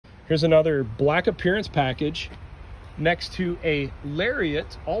Here's another black appearance package next to a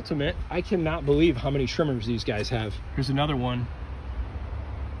Lariat Ultimate. I cannot believe how many trimmers these guys have. Here's another one.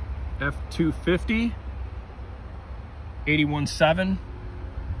 F-350 81.7.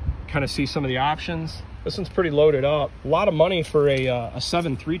 Kind of see some of the options. This one's pretty loaded up. A lot of money for a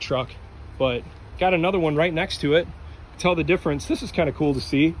 7.3 truck, but got another one right next to it. Tell the difference. This is kind of cool to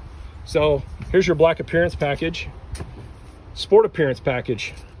see. So here's your black appearance package. Sport appearance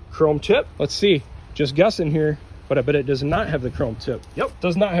package. Chrome tip. Let's see. Just guessing here, but I bet it does not have the chrome tip. Yep,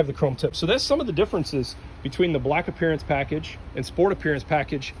 does not have the chrome tip. So that's some of the differences between the black appearance package and sport appearance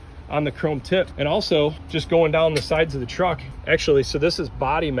package on the chrome tip. And also just going down the sides of the truck. Actually, so this is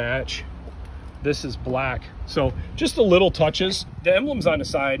body match. This is black. So just the little touches. The emblems on the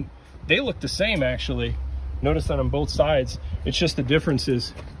side, they look the same actually. Notice that on both sides. It's just the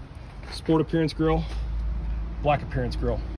differences. Sport appearance grille, black appearance grille.